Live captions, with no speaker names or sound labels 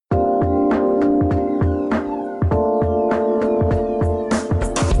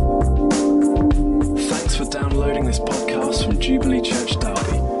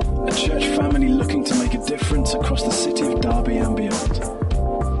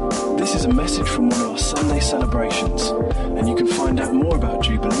is a message from one of our Sunday celebrations, and you can find out more about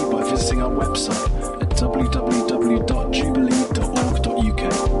Jubilee by visiting our website at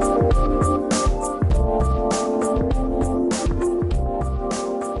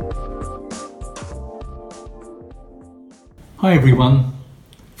Hi everyone.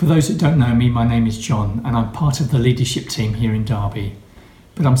 For those that don't know me, my name is John and I'm part of the leadership team here in Derby.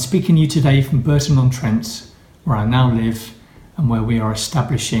 But I'm speaking to you today from Burton-on-Trent, where I now live and where we are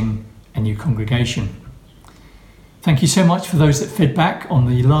establishing a new congregation. Thank you so much for those that fed back on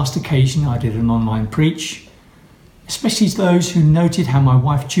the last occasion I did an online preach, especially those who noted how my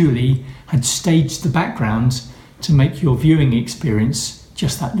wife Julie had staged the background to make your viewing experience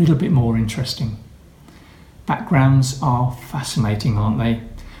just that little bit more interesting. Backgrounds are fascinating, aren't they?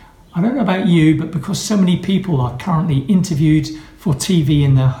 I don't know about you, but because so many people are currently interviewed for TV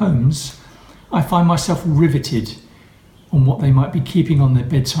in their homes, I find myself riveted on what they might be keeping on their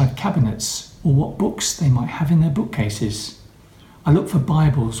bedside cabinets or what books they might have in their bookcases. I look for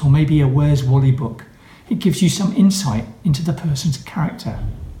Bibles or maybe a Where's Wally book. It gives you some insight into the person's character.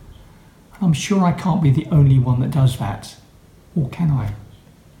 And I'm sure I can't be the only one that does that, or can I?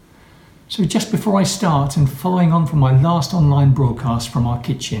 So just before I start, and following on from my last online broadcast from our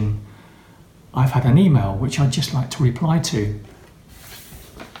kitchen, I've had an email which I'd just like to reply to.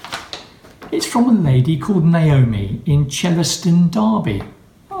 It's from a lady called Naomi in Chellaston, Derby.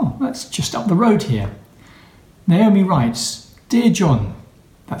 Oh, that's just up the road here. Naomi writes, "Dear John,"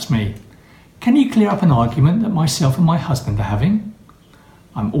 that's me, "can you clear up an argument that myself and my husband are having?"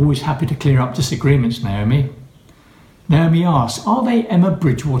 I'm always happy to clear up disagreements, Naomi. Naomi asks, "Are they Emma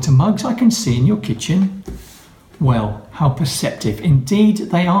Bridgewater mugs I can see in your kitchen?" Well, how perceptive.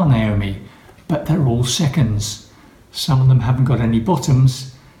 Indeed they are, Naomi, but they're all seconds. Some of them haven't got any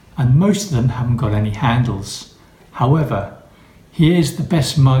bottoms, and most of them haven't got any handles. However, here's the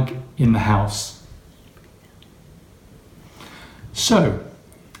best mug in the house. So,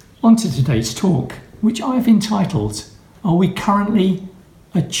 on to today's talk, which I've entitled, "Are we currently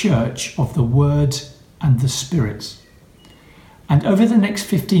a church of the Word and the Spirit?" And over the next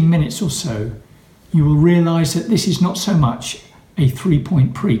 15 minutes or so, you will realise that this is not so much a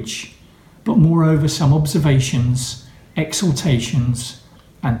three-point preach, but moreover some observations, exhortations,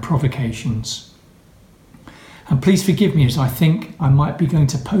 and provocations. And please forgive me as I think I might be going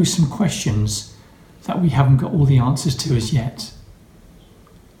to pose some questions that we haven't got all the answers to as yet.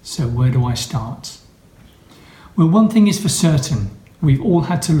 So where do I start? Well, one thing is for certain, we've all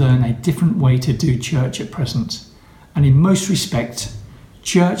had to learn a different way to do church at present. And in most respects,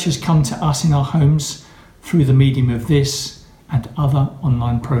 church has come to us in our homes through the medium of this and other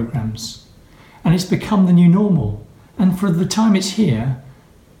online programs. And it's become the new normal. And for the time it's here,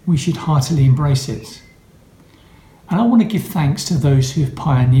 we should heartily embrace it. And I want to give thanks to those who have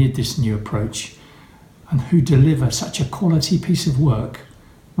pioneered this new approach and who deliver such a quality piece of work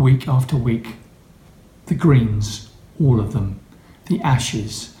week after week. The Greens, all of them, the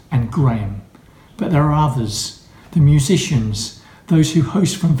Ashes and Graham. But there are others, the musicians, those who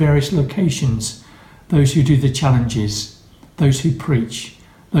host from various locations, those who do the challenges, those who preach,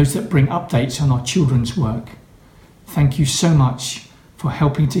 those that bring updates on our children's work. Thank you so much for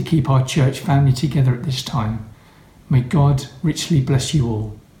helping to keep our church family together at this time. May God richly bless you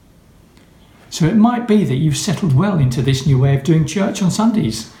all. So it might be that you've settled well into this new way of doing church on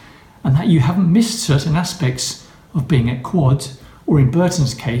Sundays and that you haven't missed certain aspects of being at Quad, or in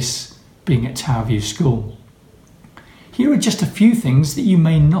Burton's case, being at Towerview School. Here are just a few things that you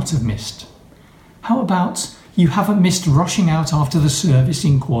may not have missed. How about you haven't missed rushing out after the service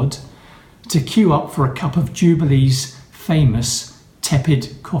in Quad to queue up for a cup of Jubilee's famous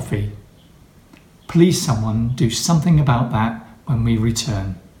tepid coffee? Please someone do something about that when we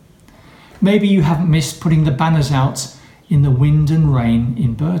return. Maybe you haven't missed putting the banners out in the wind and rain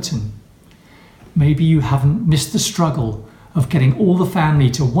in Burton. Maybe you haven't missed the struggle of getting all the family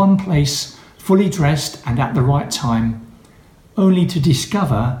to one place, fully dressed and at the right time, only to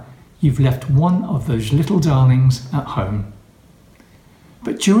discover you've left one of those little darlings at home.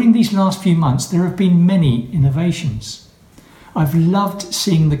 But during these last few months, there have been many innovations. I've loved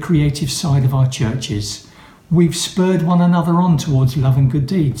seeing the creative side of our churches. We've spurred one another on towards love and good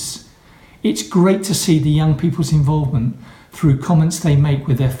deeds. It's great to see the young people's involvement through comments they make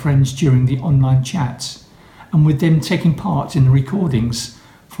with their friends during the online chats, and with them taking part in the recordings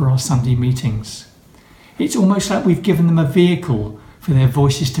for our Sunday meetings. It's almost like we've given them a vehicle for their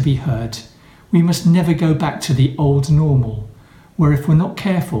voices to be heard. We must never go back to the old normal, where if we're not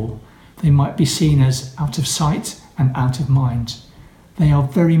careful, they might be seen as out of sight and out of mind. They are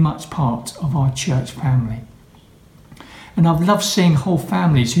very much part of our church family. And I've loved seeing whole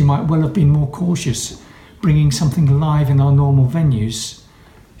families who might well have been more cautious bringing something live in our normal venues,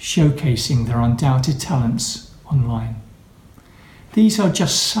 showcasing their undoubted talents online. These are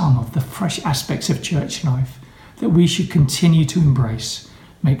just some of the fresh aspects of church life that we should continue to embrace,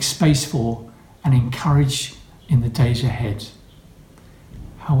 make space for, and encourage in the days ahead.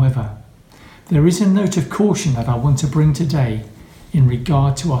 However, there is a note of caution that I want to bring today in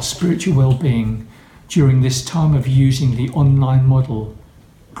regard to our spiritual well-being during this time of using the online model,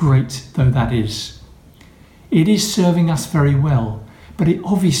 great though that is. It is serving us very well, but it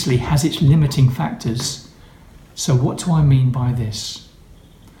obviously has its limiting factors. So what do I mean by this?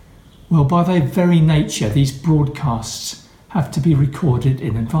 Well, by their very nature, these broadcasts have to be recorded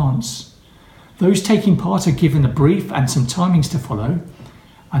in advance. Those taking part are given a brief and some timings to follow,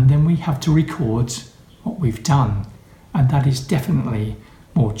 and then we have to record what we've done, and that is definitely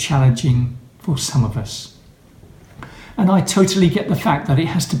more challenging for some of us. And I totally get the fact that it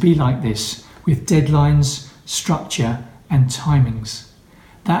has to be like this, with deadlines, structure and timings.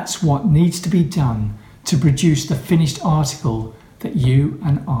 That's what needs to be done to produce the finished article that you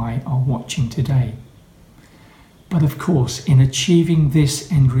and I are watching today. But of course, in achieving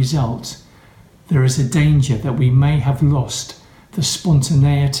this end result, there is a danger that we may have lost the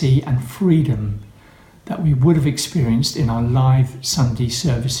spontaneity and freedom that we would have experienced in our live Sunday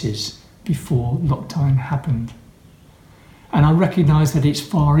services before lockdown happened. And I recognise that it's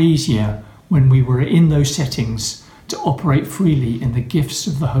far easier when we were in those settings to operate freely in the gifts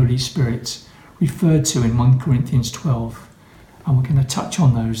of the Holy Spirit referred to in 1 Corinthians 12. And we're going to touch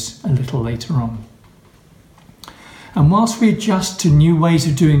on those a little later on. And whilst we adjust to new ways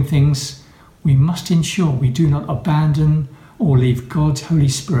of doing things, we must ensure we do not abandon or leave God's Holy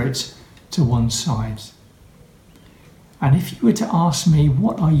Spirit to one side. And if you were to ask me,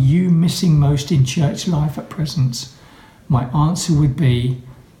 what are you missing most in church life at present? My answer would be,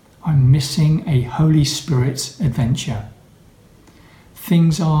 I'm missing a Holy Spirit adventure.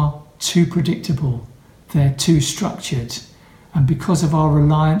 Things are too predictable, they're too structured, and because of our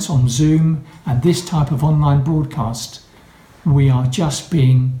reliance on Zoom and this type of online broadcast, we are just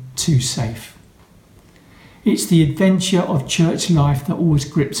being too safe. It's the adventure of church life that always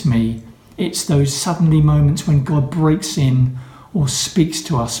grips me. It's those suddenly moments when God breaks in or speaks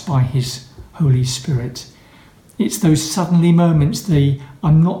to us by his Holy Spirit. It's those suddenly moments, the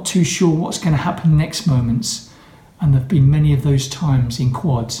I'm not too sure what's going to happen next moments, and there have been many of those times in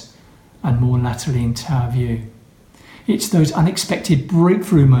quads and more latterly in Tower View. It's those unexpected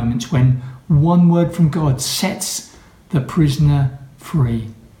breakthrough moments when one word from God sets the prisoner free.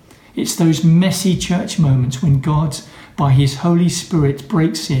 It's those messy church moments when God, by his Holy Spirit,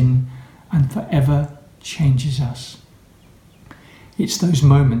 breaks in and forever changes us. It's those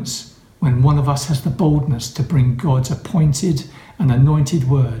moments when one of us has the boldness to bring God's appointed and anointed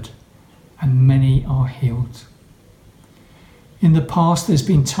word, and many are healed. In the past, there's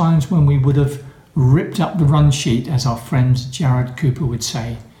been times when we would have ripped up the run sheet, as our friend Jared Cooper would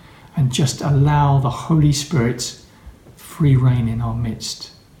say, and just allow the Holy Spirit free rein in our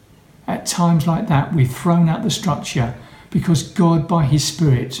midst. At times like that, we've thrown out the structure because God, by his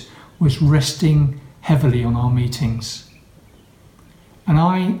Spirit, was resting heavily on our meetings. And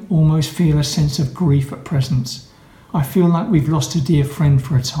I almost feel a sense of grief at present. I feel like we've lost a dear friend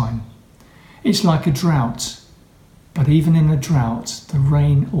for a time. It's like a drought, but even in a drought, the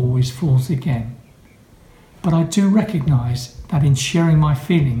rain always falls again. But I do recognise that in sharing my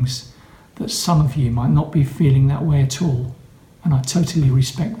feelings, that some of you might not be feeling that way at all, and I totally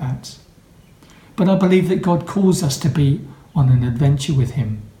respect that. But I believe that God calls us to be on an adventure with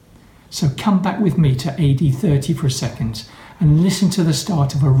him. So come back with me to AD 30 for a second and listen to the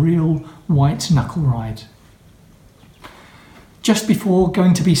start of a real white knuckle ride. Just before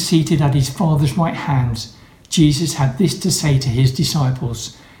going to be seated at his Father's right hand, Jesus had this to say to his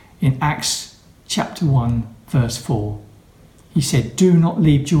disciples in Acts chapter 1, verse 4. He said, "Do not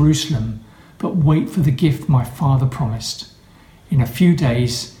leave Jerusalem, but wait for the gift my Father promised. In a few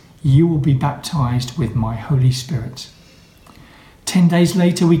days, you will be baptized with my Holy Spirit." 10 days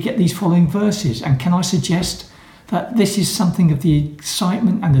later, we get these following verses, and can I suggest that this is something of the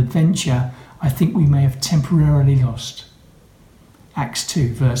excitement and adventure I think we may have temporarily lost. Acts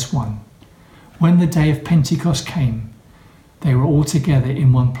 2, verse 1. When the day of Pentecost came, they were all together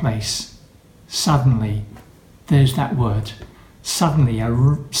in one place. Suddenly, there's that word, suddenly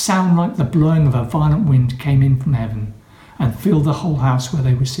a sound like the blowing of a violent wind came in from heaven and filled the whole house where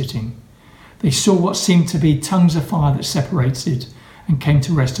they were sitting. They saw what seemed to be tongues of fire that separated and came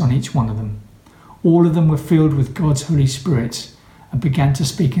to rest on each one of them. All of them were filled with God's Holy Spirit and began to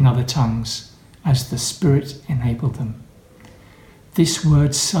speak in other tongues as the Spirit enabled them. This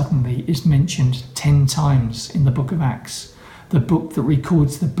word suddenly is mentioned 10 times in the book of Acts, the book that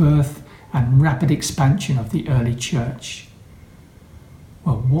records the birth and rapid expansion of the early church.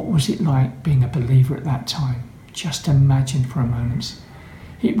 Well, what was it like being a believer at that time? Just imagine for a moment.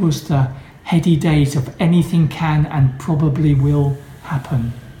 It was the heady days of anything can and probably will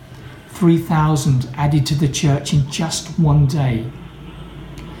happen. 3,000 added to the church in just one day.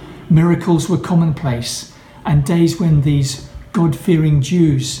 Miracles were commonplace, and days when these God-fearing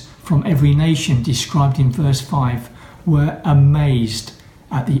Jews from every nation described in verse 5 were amazed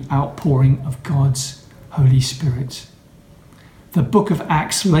at the outpouring of God's Holy Spirit. The book of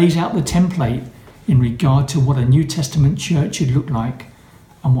Acts lays out the template in regard to what a New Testament church should look like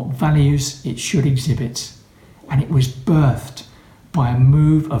and what values it should exhibit. And it was birthed by a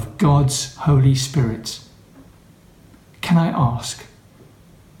move of God's Holy Spirit. Can I ask,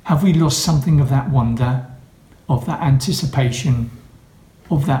 have we lost something of that wonder, of that anticipation,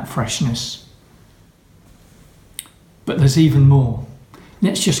 of that freshness? But there's even more.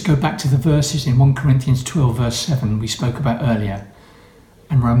 Let's just go back to the verses in 1 Corinthians 12 verse 7 we spoke about earlier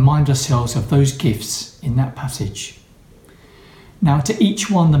and remind ourselves of those gifts in that passage. Now to each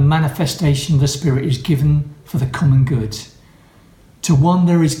one the manifestation of the Spirit is given for the common good. To one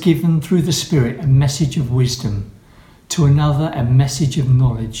there is given through the Spirit a message of wisdom, to another a message of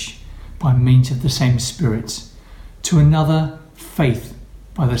knowledge by means of the same Spirit, to another faith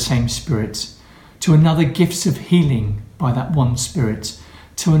by the same Spirit, to another gifts of healing by that one Spirit,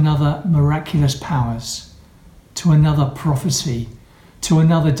 to another miraculous powers, to another prophecy, to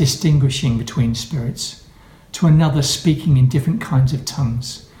another distinguishing between spirits, to another speaking in different kinds of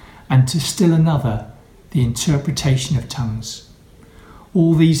tongues, and to still another the interpretation of tongues.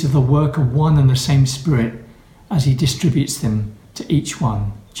 All these are the work of one and the same Spirit as he distributes them to each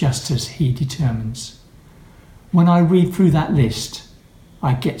one just as he determines. When I read through that list,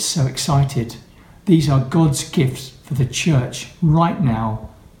 I get so excited. These are God's gifts for the church right now,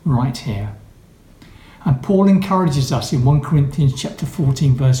 right here. And Paul encourages us in 1 Corinthians chapter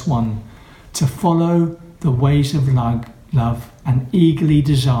 14 verse 1 to follow the ways of love and eagerly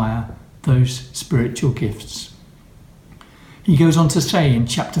desire those spiritual gifts. He goes on to say in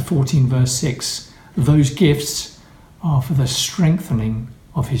chapter 14 verse 6, those gifts are for the strengthening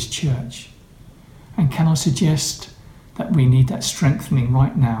of his church. And can I suggest that we need that strengthening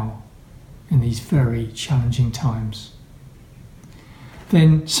right now in these very challenging times?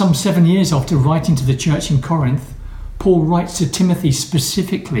 Then, some 7 years after writing to the church in Corinth, Paul writes to Timothy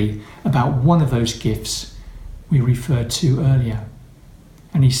specifically about one of those gifts we referred to earlier.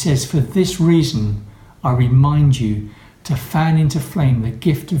 And he says, for this reason, I remind you to fan into flame the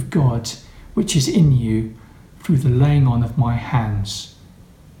gift of God which is in you through the laying on of my hands.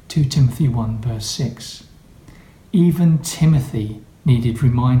 2 Timothy 1 verse 6. Even Timothy needed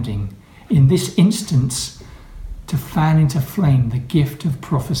reminding, in this instance, to fan into flame the gift of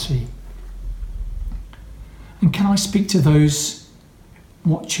prophecy. And can I speak to those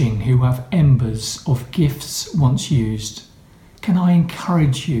watching who have embers of gifts once used? Can I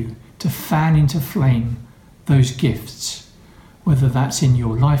encourage you to fan into flame those gifts, whether that's in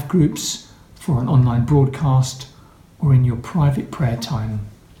your life groups, for an online broadcast, or in your private prayer time?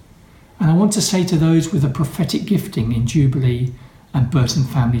 And I want to say to those with a prophetic gifting in Jubilee and Burton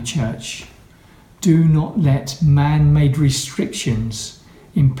Family Church, do not let man-made restrictions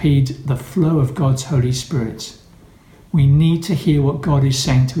impede the flow of God's Holy Spirit. We need to hear what God is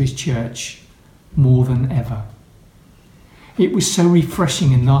saying to his church more than ever. It was so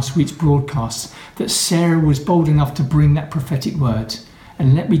refreshing in last week's broadcast that Sarah was bold enough to bring that prophetic word.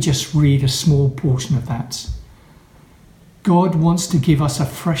 And let me just read a small portion of that. God wants to give us a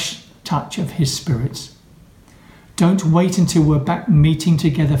fresh touch of his Spirit. Don't wait until we're back meeting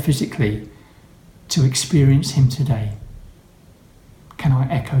together physically to experience him today. Can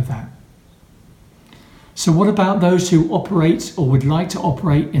I echo that? So what about those who operate or would like to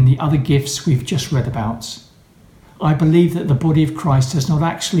operate in the other gifts we've just read about? I believe that the body of Christ does not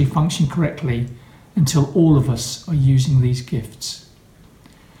actually function correctly until all of us are using these gifts.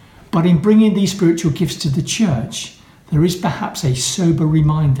 But in bringing these spiritual gifts to the church, there is perhaps a sober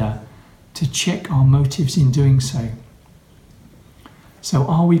reminder to check our motives in doing so. So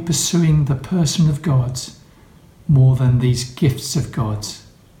are we pursuing the person of God more than these gifts of God?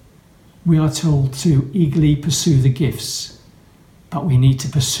 We are told to eagerly pursue the gifts, but we need to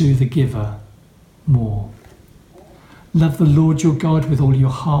pursue the giver more. Love the Lord your God with all your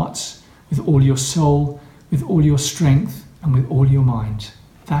heart, with all your soul, with all your strength, and with all your mind.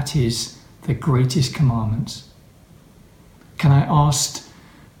 That is the greatest commandment. Can I ask,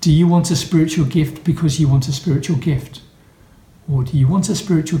 do you want a spiritual gift because you want a spiritual gift? Or do you want a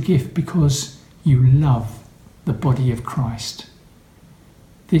spiritual gift because you love the body of Christ?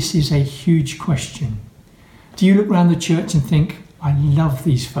 This is a huge question. Do you look around the church and think, I love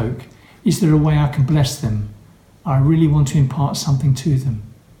these folk. Is there a way I can bless them? I really want to impart something to them.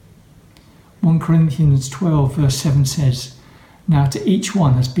 1 Corinthians 12 verse 7 says, now to each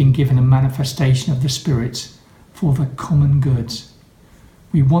one has been given a manifestation of the Spirit for the common good.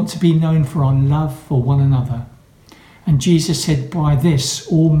 We want to be known for our love for one another. And Jesus said, by this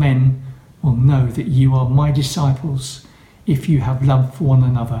all men will know that you are my disciples if you have love for one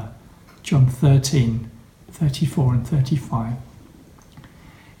another. John 13, 34 and 35.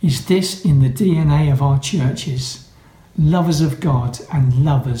 Is this in the DNA of our churches? Lovers of God and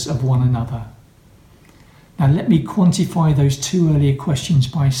lovers of one another. Now let me quantify those two earlier questions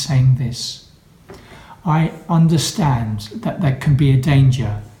by saying this. I understand that there can be a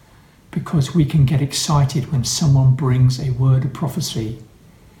danger because we can get excited when someone brings a word of prophecy,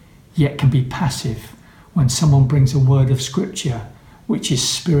 yet can be passive when someone brings a word of scripture, which is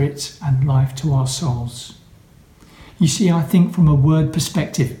spirit and life to our souls. You see, I think from a word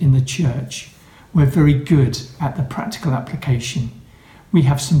perspective in the church, we're very good at the practical application. We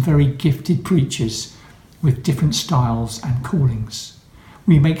have some very gifted preachers with different styles and callings.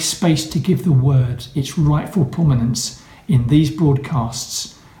 We make space to give the word its rightful prominence in these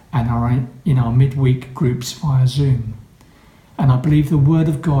broadcasts and in our midweek groups via Zoom. And I believe the word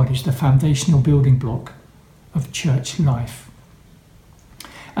of God is the foundational building block of church life.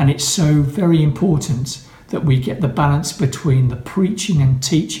 And it's so very important that we get the balance between the preaching and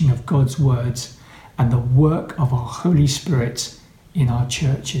teaching of God's words and the work of our Holy Spirit in our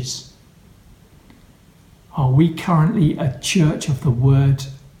churches. Are we currently a church of the Word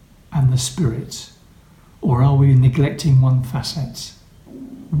and the Spirit, or are we neglecting one facet?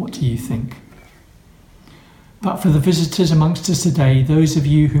 What do you think? But for the visitors amongst us today, those of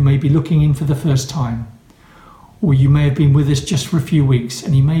you who may be looking in for the first time, or you may have been with us just for a few weeks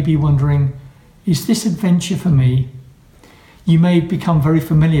and you may be wondering, is this adventure for me? You may become very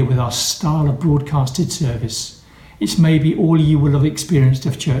familiar with our style of broadcasted service. It's maybe all you will have experienced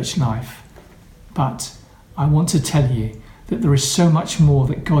of church life. But I want to tell you that there is so much more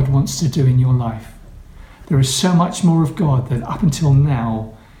that God wants to do in your life. There is so much more of God that up until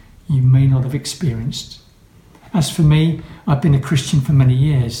now you may not have experienced. As for me, I've been a Christian for many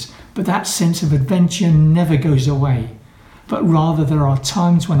years, but that sense of adventure never goes away. But rather there are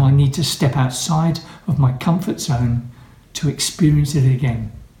times when I need to step outside of my comfort zone to experience it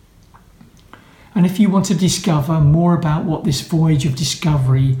again. And if you want to discover more about what this voyage of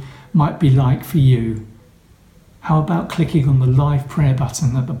discovery might be like for you, how about clicking on the live prayer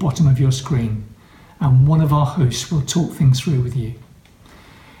button at the bottom of your screen, and one of our hosts will talk things through with you.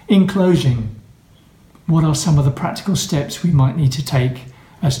 In closing, what are some of the practical steps we might need to take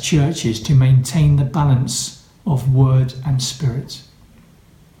as churches to maintain the balance of word and spirit?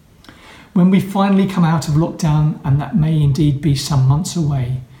 When we finally come out of lockdown, and that may indeed be some months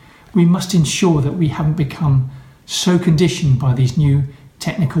away, we must ensure that we haven't become so conditioned by these new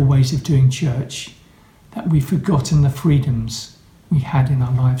technical ways of doing church that we've forgotten the freedoms we had in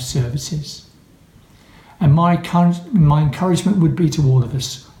our live services. And my encouragement would be to all of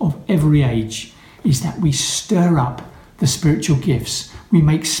us of every age is that we stir up the spiritual gifts, we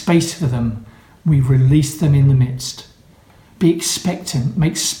make space for them, we release them in the midst. Be expectant,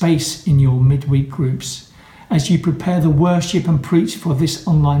 make space in your midweek groups. As you prepare the worship and preach for this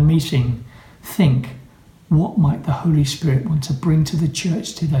online meeting, think, what might the Holy Spirit want to bring to the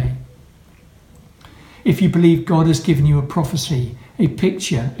church today? If you believe God has given you a prophecy, a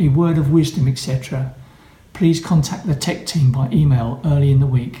picture, a word of wisdom, etc., please contact the tech team by email early in the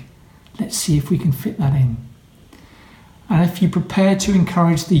week. Let's see if we can fit that in. And if you prepare to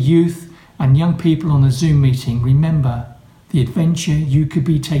encourage the youth and young people on a Zoom meeting, remember the adventure you could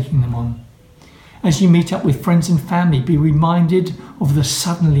be taking them on. As you meet up with friends and family, be reminded of the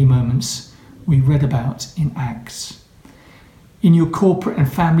suddenly moments we read about in Acts. In your corporate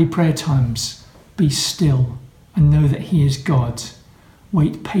and family prayer times, be still and know that He is God.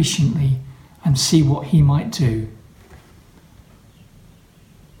 Wait patiently and see what He might do.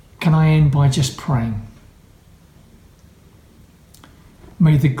 Can I end by just praying?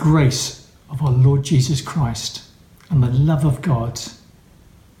 May the grace of our Lord Jesus Christ and the love of God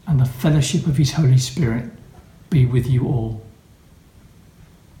and the fellowship of His Holy Spirit be with you all.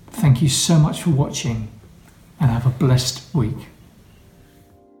 Thank you so much for watching and have a blessed week.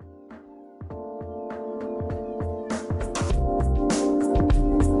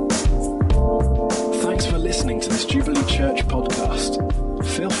 Thanks for listening to this Jubilee Church podcast.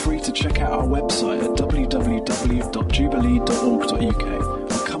 feel free to check out our website at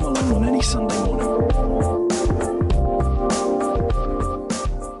www.jubilee.org.uk and come along on any Sunday morning.